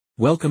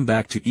Welcome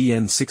back to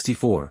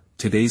EN64,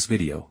 today's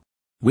video.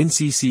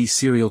 WinCC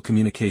Serial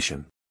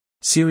Communication.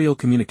 Serial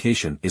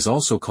communication is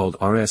also called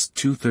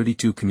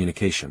RS232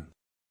 communication.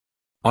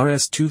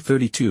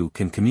 RS232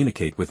 can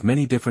communicate with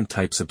many different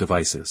types of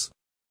devices.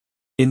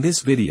 In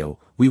this video,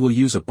 we will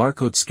use a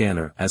barcode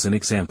scanner as an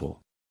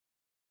example.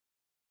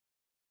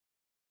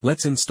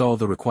 Let's install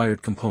the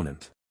required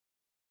component.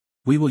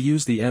 We will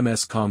use the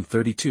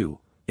MS-COM32,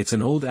 it's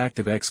an old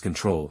ActiveX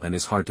control and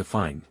is hard to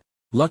find.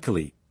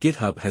 Luckily,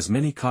 GitHub has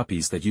many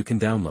copies that you can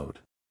download.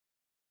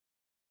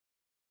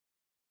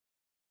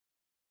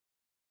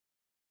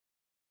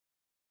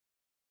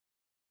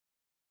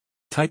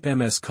 Type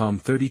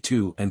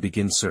MS-COM32 and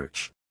begin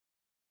search.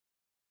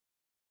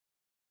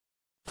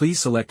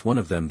 Please select one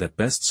of them that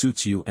best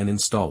suits you and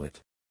install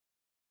it.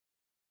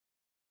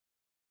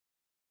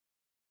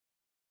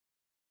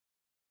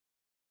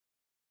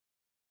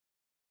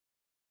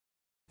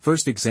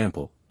 First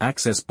example,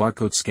 access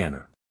barcode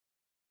scanner.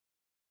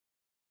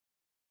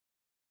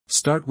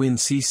 Start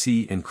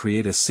WinCC and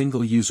create a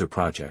single user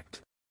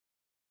project.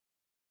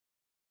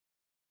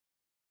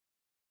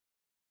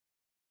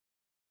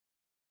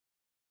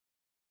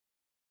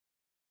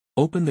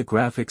 Open the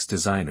graphics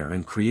designer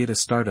and create a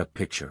startup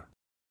picture.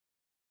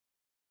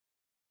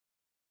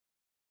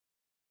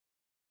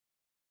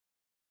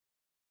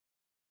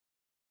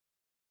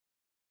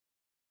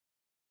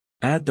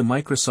 Add the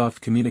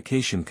Microsoft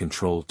Communication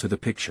control to the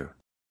picture.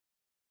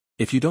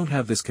 If you don't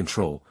have this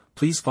control,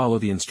 please follow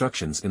the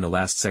instructions in the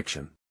last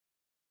section.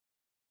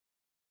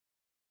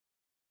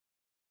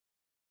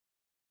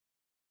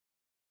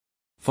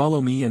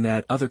 Follow me and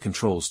add other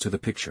controls to the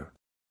picture.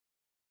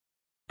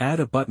 Add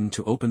a button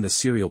to open the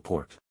serial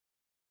port.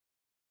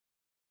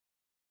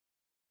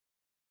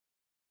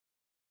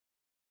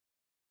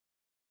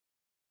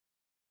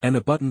 And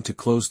a button to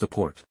close the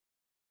port.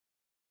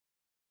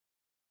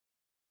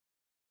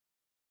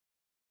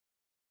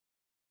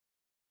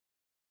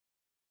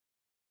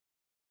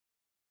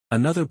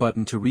 Another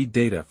button to read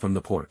data from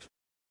the port.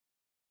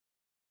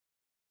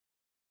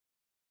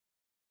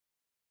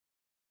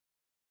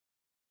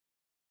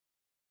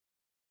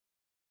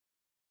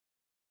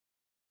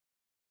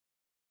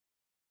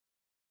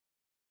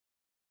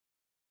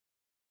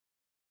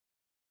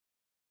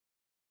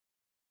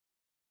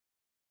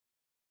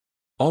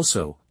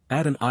 Also,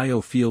 add an I/O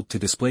field to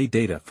display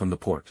data from the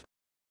port.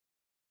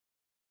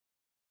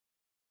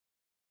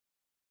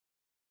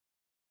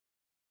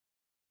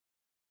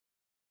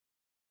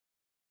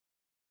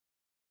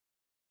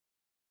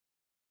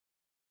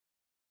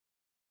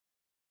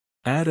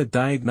 Add a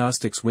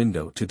diagnostics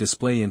window to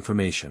display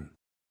information.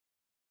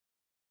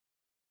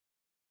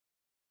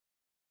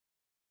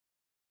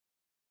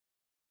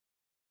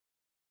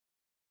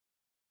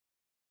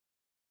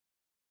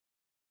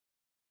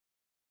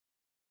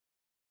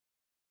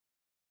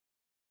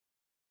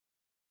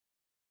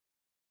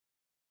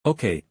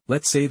 Okay,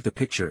 let's save the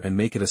picture and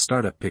make it a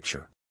startup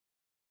picture.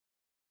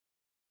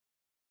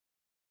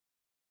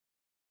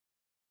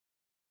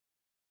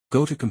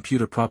 Go to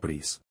Computer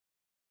Properties.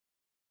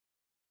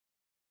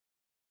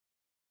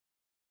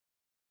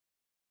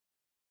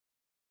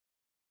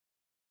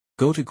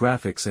 Go to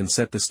Graphics and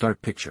set the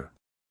start picture.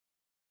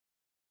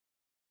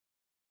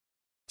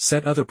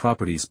 Set other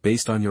properties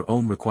based on your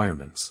own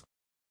requirements.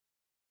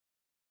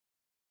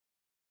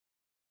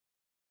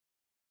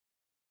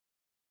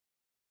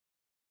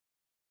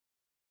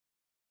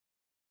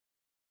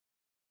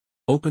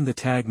 Open the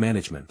tag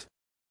management.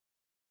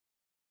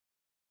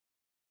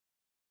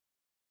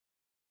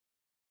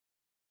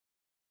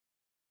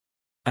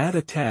 Add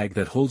a tag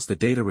that holds the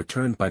data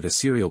returned by the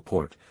serial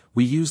port.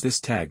 We use this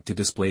tag to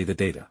display the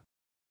data.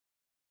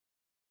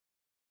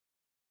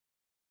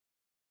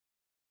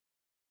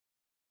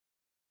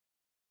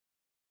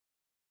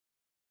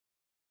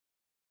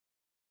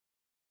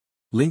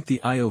 Link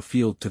the I/O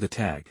field to the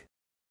tag.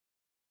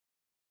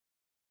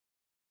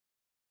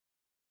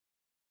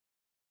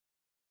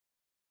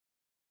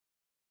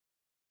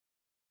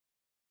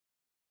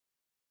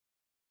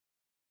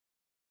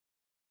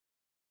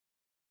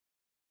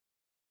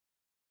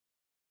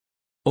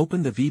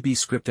 Open the VB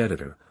script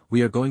editor.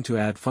 We are going to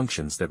add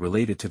functions that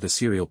related to the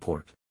serial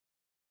port.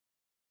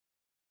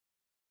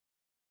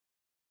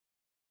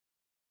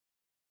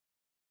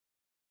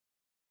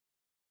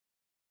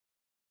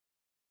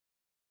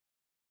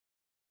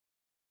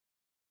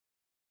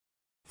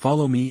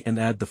 Follow me and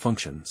add the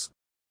functions.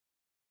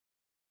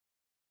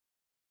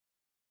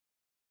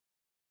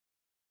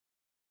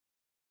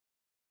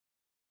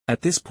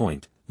 At this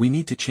point, we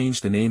need to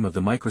change the name of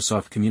the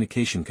Microsoft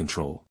Communication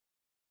control.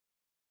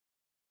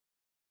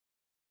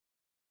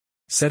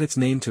 Set its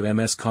name to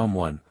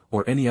MS-COM1,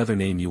 or any other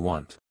name you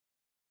want.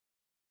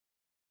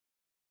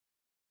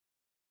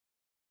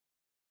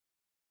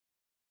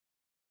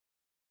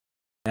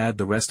 Add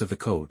the rest of the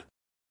code.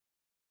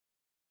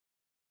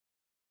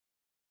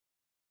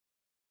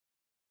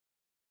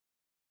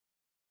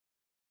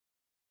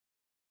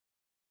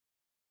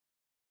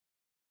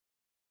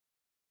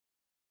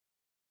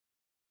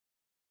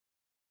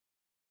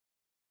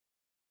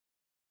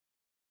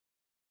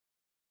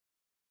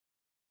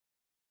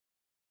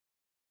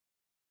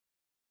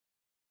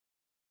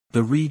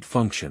 The read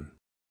function.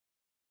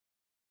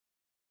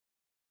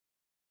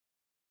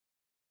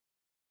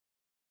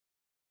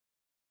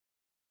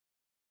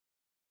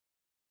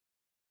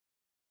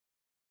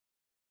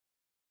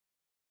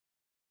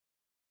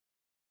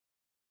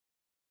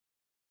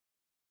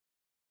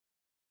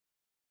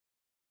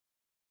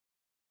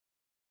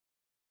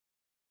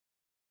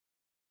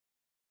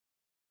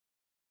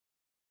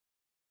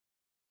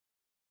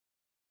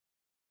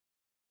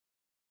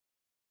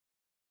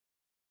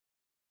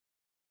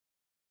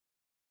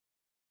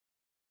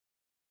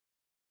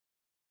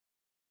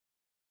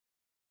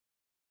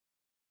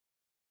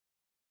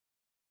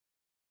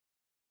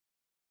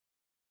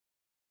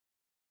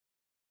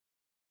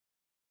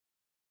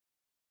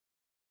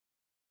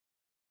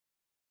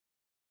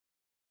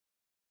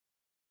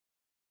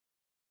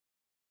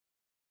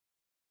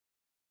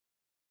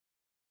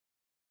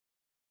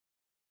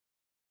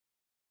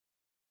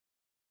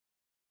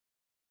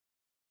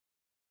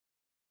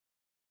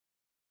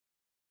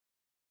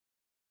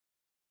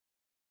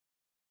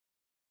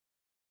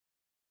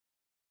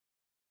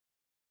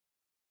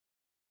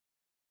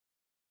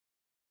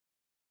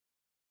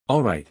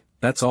 Alright,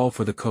 that's all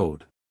for the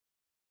code.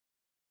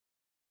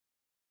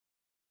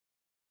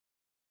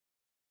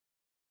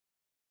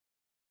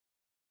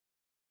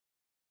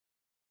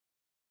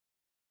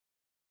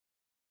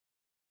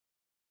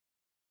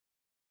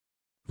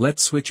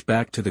 Let's switch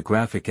back to the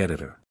graphic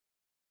editor.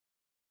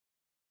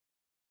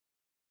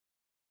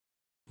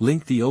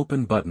 Link the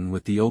Open button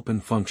with the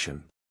Open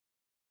function.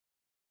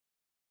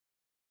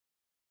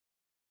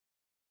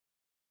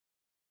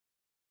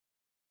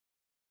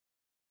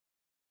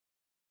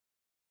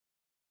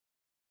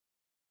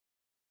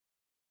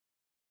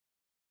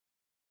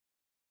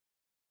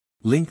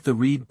 Link the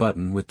Read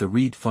button with the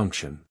Read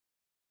function.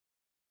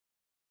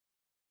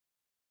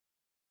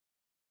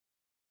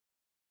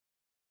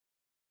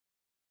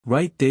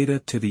 Write data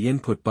to the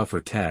input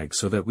buffer tag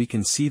so that we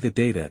can see the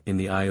data in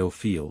the I/O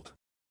field.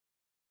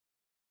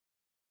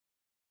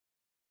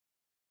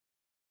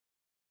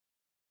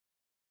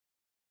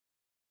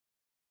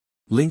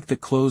 Link the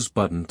Close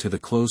button to the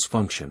Close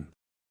function.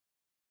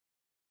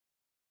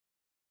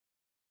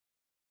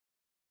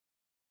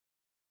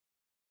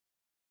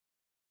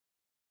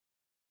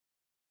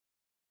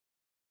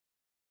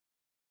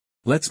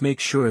 Let's make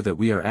sure that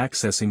we are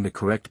accessing the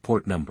correct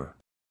port number.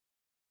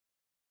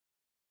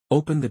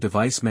 Open the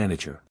Device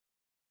Manager.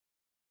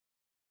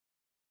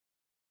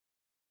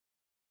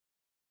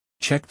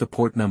 Check the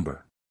port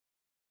number.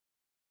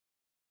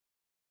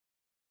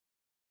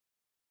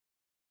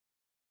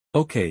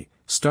 OK,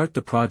 start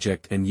the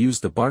project and use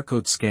the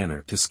barcode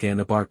scanner to scan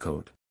a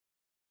barcode.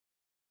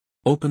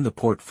 Open the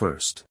port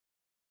first.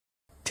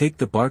 Take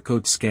the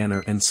barcode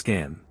scanner and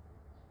scan.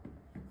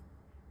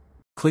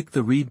 Click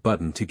the Read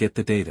button to get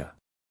the data.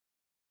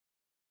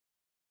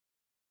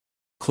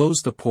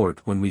 Close the port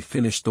when we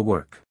finish the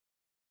work.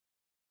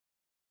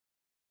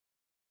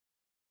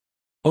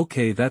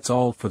 OK, that's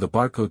all for the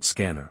barcode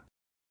scanner.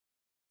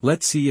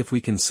 Let's see if we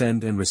can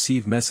send and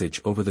receive message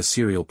over the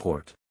serial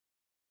port.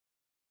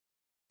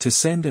 To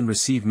send and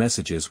receive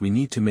messages we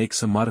need to make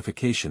some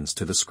modifications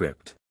to the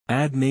script.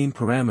 Add name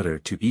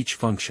parameter to each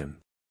function.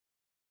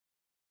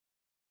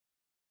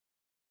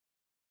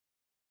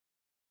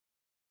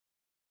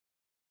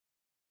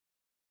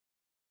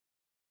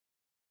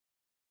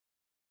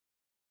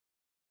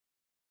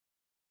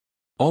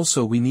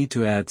 Also we need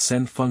to add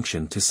send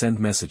function to send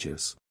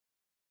messages.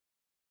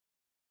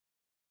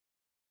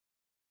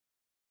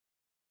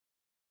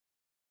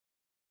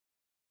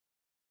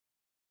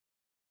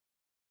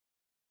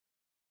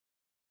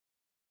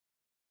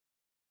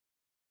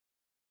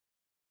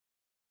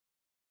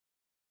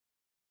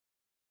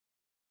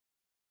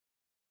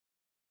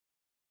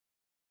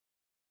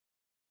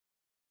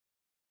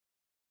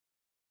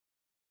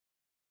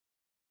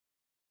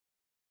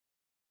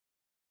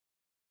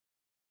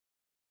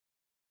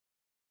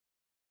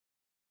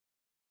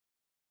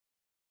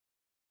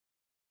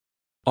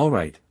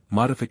 Alright,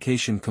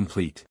 modification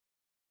complete.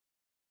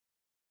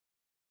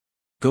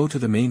 Go to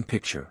the main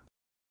picture.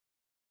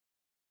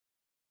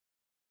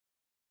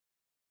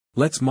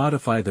 Let's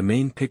modify the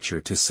main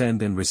picture to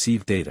send and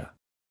receive data.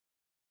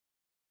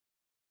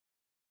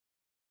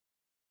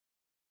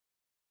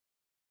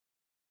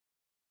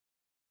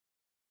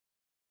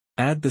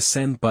 Add the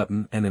Send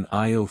button and an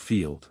I/O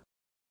field.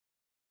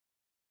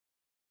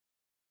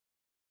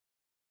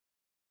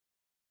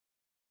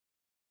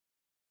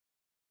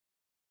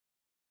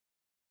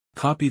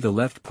 Copy the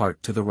left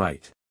part to the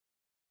right.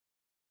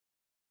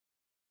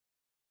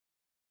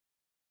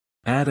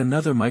 Add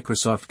another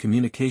Microsoft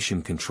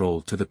Communication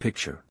control to the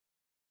picture.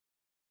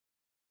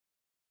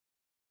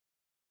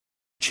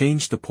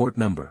 Change the port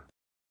number.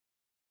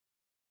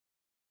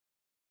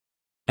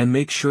 And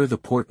make sure the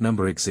port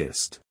number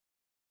exists.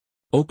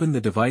 Open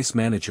the Device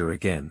Manager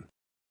again.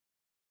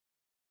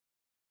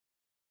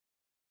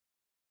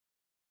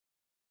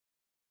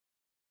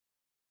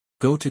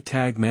 Go to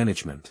Tag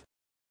Management.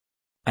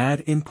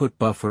 Add input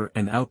buffer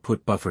and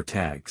output buffer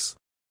tags.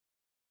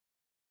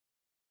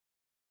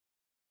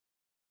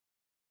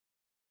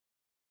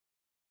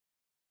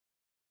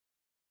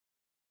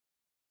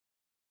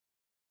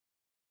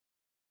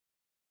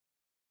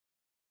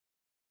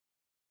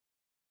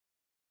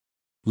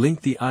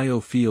 Link the I/O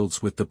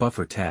fields with the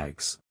buffer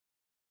tags.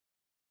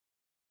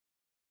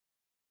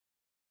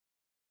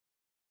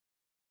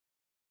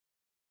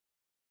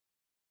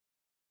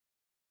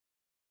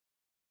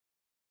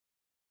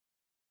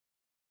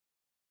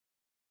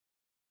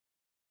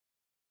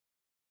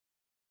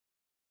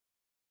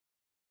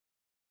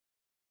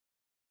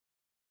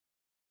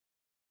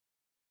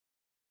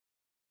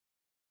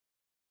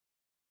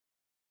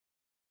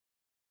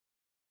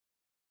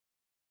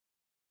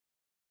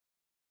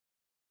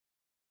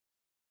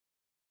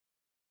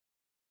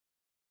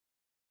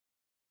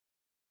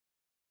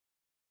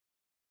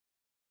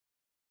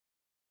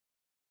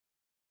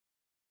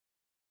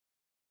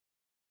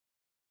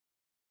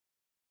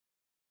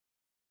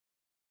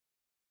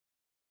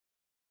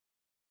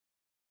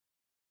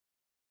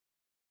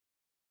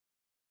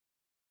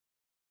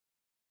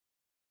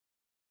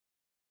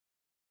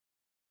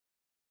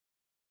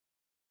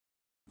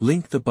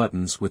 Link the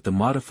buttons with the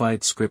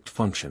modified script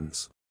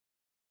functions.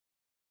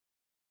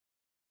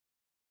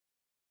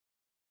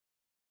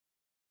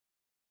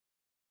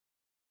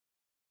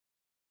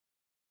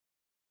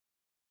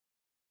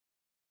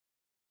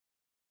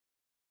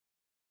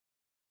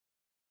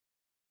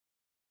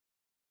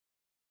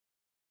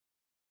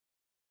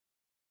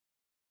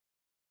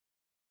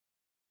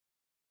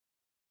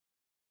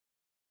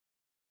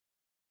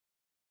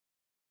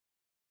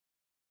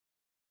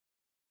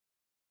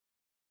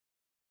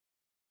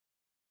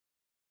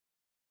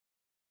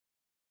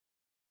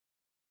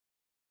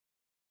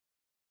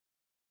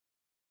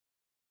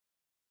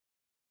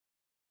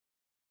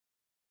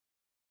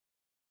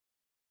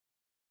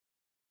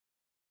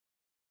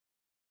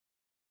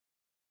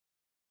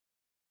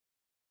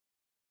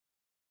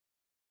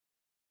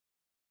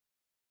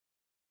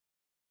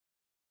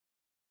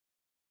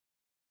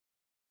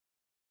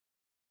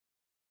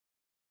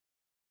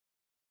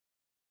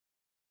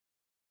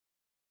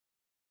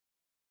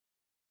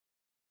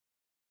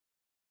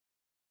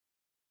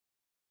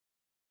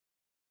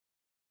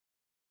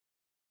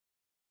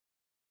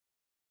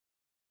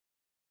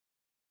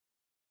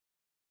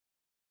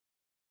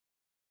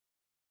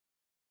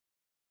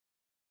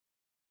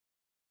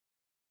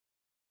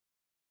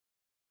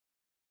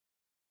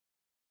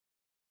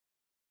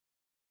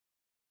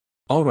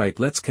 Alright,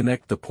 let's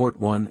connect the port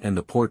 1 and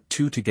the port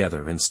 2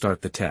 together and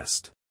start the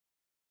test.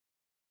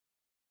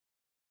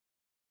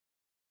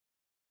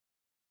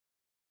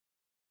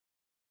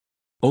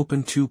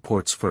 Open 2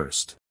 ports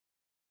first.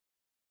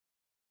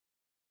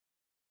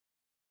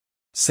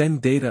 Send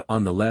data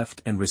on the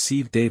left and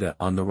receive data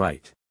on the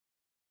right.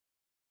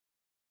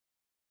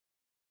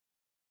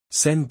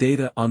 Send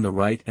data on the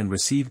right and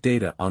receive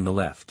data on the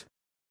left.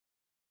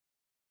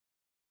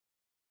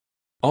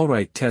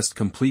 Alright, test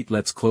complete.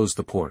 Let's close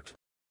the port.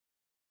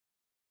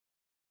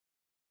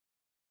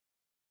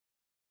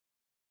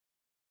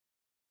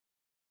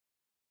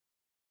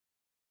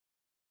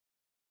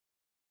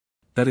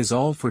 That is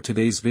all for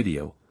today's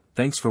video.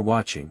 Thanks for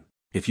watching.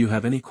 If you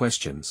have any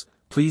questions,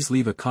 please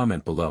leave a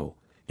comment below.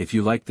 If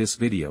you like this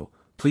video,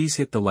 please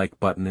hit the like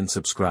button and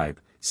subscribe.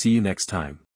 See you next time.